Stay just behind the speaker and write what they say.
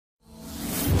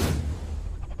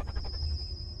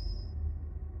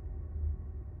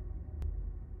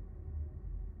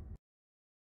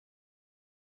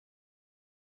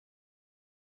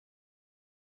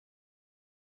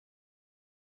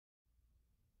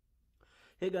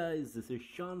Hey guys, this is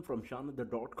Shan from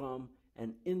shanatha.com,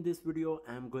 and in this video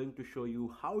I'm going to show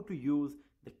you how to use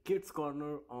the Kids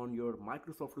Corner on your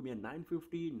Microsoft Lumia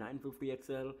 950, 950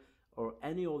 XL or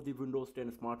any of the Windows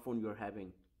 10 smartphone you're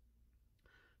having.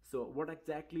 So what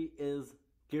exactly is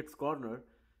Kids Corner?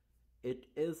 It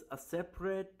is a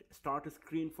separate start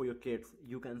screen for your kids.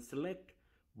 You can select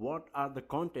what are the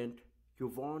content you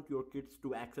want your kids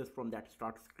to access from that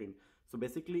start screen. So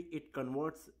basically it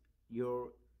converts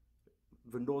your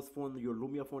Windows phone, your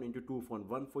Lumia phone into two phones,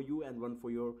 one for you and one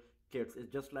for your kids.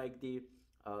 It's just like the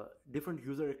different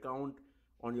user account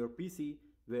on your PC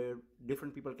where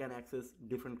different people can access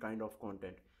different kind of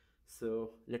content.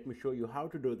 So let me show you how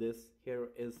to do this. Here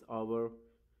is our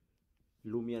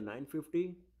Lumia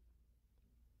 950.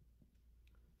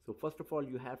 So first of all,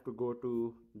 you have to go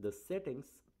to the settings,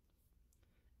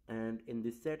 and in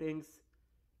the settings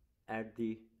at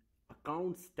the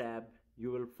accounts tab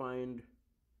you will find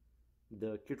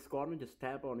the Kids Corner. Just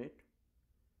tap on it,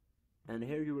 and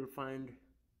here you will find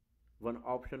one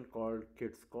option called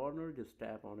Kids Corner. Just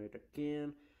tap on it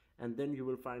again, and then you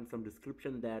will find some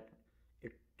description that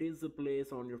it is a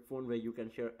place on your phone where you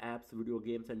can share apps, video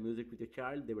games and music with your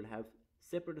child. They will have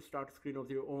separate start screen of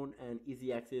their own and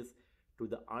easy access to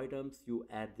the items you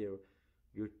add there.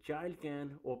 Your child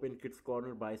can open Kids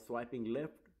Corner by swiping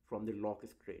left from the lock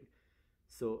screen.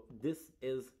 So this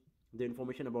is the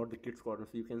information about the Kids Corner.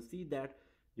 So you can see that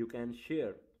you can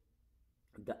share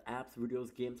the apps,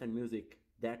 videos, games and music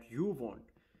that you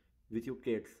want with your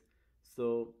kids.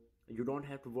 So you don't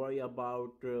have to worry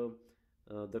about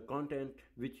the content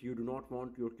which you do not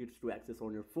want your kids to access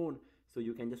on your phone. So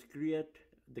you can just create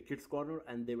the Kids Corner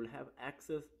and they will have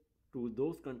access to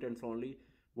those contents only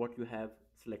what you have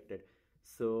selected.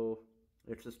 So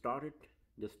let's start it.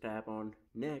 Just tap on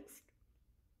next.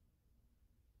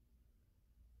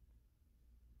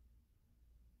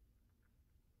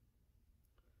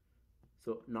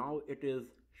 So now it is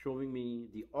showing me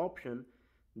the option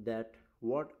that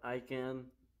what I can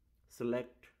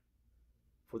select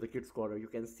for the Kids Corner. You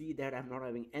can see that I'm not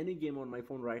having any game on my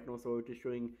phone right now, so it is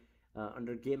showing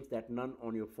under games that none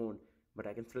on your phone. But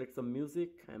I can select some music.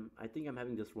 I think I'm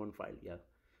having just one file, yeah.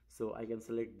 So I can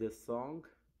select this song,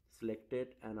 select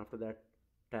it, and after that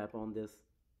tap on this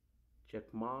check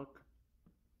mark.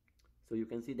 So you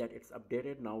can see that it's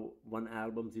updated now. One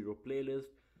album, 0 playlist.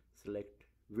 Select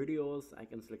videos. I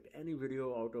can select any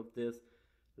video out of this.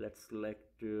 Let's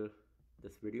select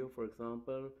this video for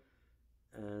example,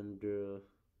 and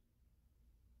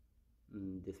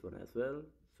this one as well.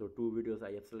 So two videos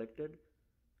I have selected.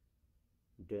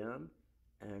 Done.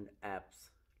 And apps,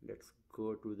 let's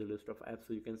go to the list of apps.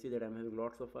 So you can see that I'm having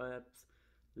lots of apps.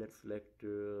 Let's select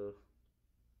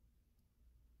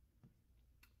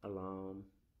alarm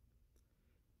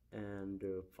and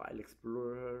file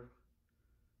explorer,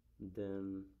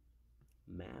 then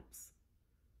maps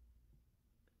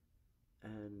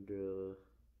and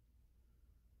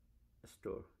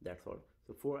store. That's all.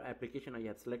 So for application I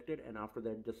have selected, and after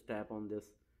that just tap on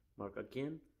this mark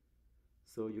again.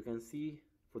 So you can see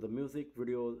for the music,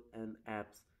 videos and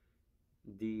apps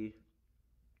the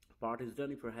part is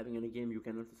done. If you're having any game, you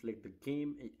can also select the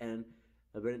game, and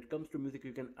when it comes to music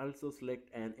you can also select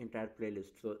an entire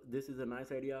playlist. So this is a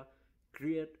nice idea.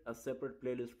 Create a separate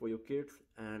playlist for your kids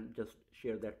and just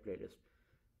share that playlist.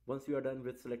 Once you are done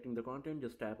with selecting the content,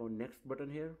 just tap on next button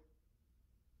here,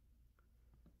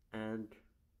 and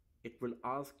it will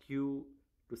ask you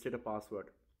to set a password.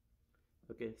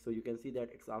 Okay, so you can see that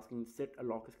it's asking set a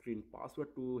lock screen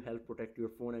password to help protect your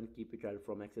phone and keep your child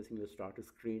from accessing your starter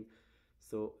screen.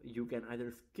 So you can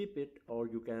either skip it or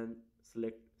you can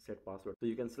select set password. So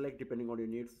you can select depending on your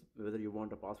needs whether you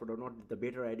want a password or not. The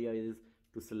better idea is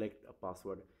to select a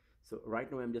password. So right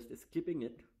now I'm just skipping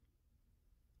it,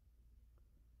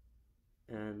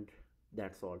 and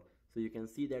that's all. So you can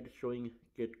see that it's showing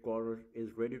Kids Corner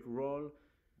is ready to roll.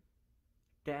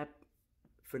 Tap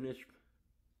finish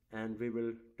and we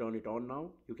will turn it on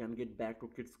now. You can get back to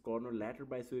Kids Corner later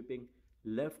by sweeping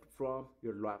left from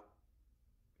your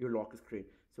lock screen.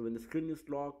 So when the screen is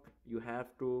locked, you have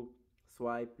to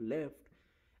swipe left,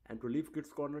 and to leave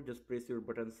Kids Corner just press your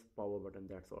power button.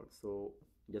 That's all. So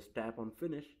just tap on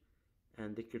finish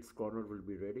and the Kids Corner will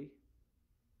be ready.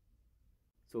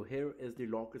 So here is the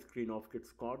lock screen of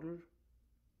Kids Corner.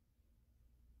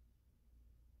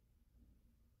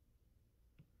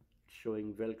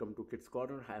 Showing welcome to Kids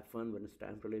Corner, have fun. When it's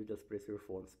time to leave, just press your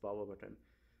phone's power button.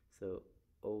 So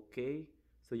okay,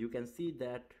 so you can see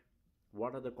that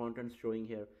what are the contents showing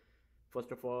here.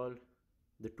 First of all,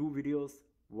 the two videos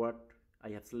what I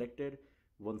have selected,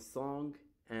 one song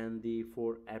and the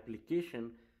 4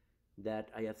 application that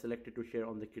I have selected to share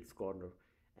on the Kids Corner.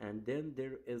 And then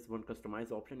there is one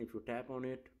customize option. If you tap on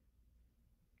it,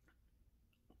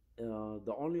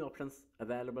 the only options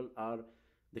available are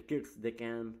the kids. They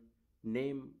can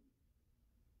name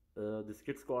this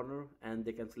kids corner, and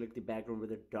they can select the background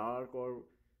with a dark or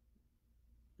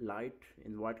light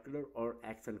in white color or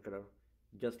accent color,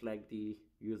 just like the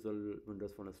usual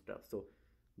Windows Phone stuff. So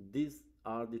these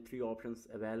are the three options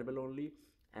available only.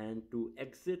 And to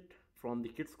exit from the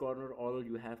kids corner, all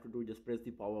you have to do, just press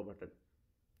the power button,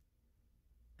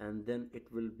 and then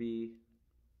it will be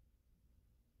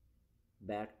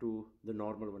back to the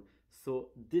normal one. So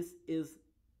this is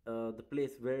the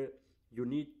place where you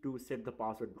need to set the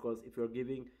password, because if you're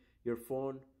giving your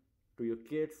phone to your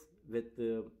kids with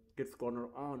the kids corner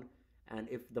on, and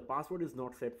if the password is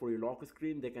not set for your lock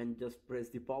screen, they can just press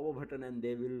the power button and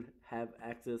they will have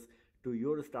access to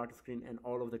your start screen and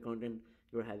all of the content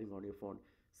you're having on your phone.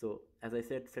 So as I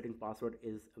said, setting password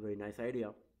is a very nice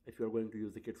idea if you're going to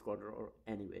use the kids corner or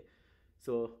anyway.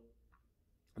 So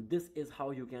this is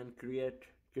how you can create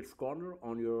kids corner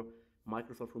on your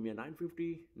Microsoft Lumia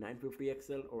 950, 950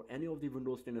 XL, or any of the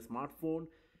Windows 10 smartphone,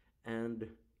 and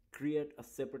create a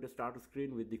separate starter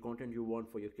screen with the content you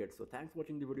want for your kids. So thanks for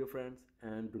watching the video, friends,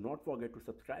 and do not forget to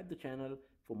subscribe the channel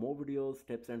for more videos,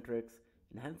 tips and tricks,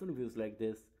 and hands-on reviews like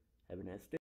this. Have a nice day.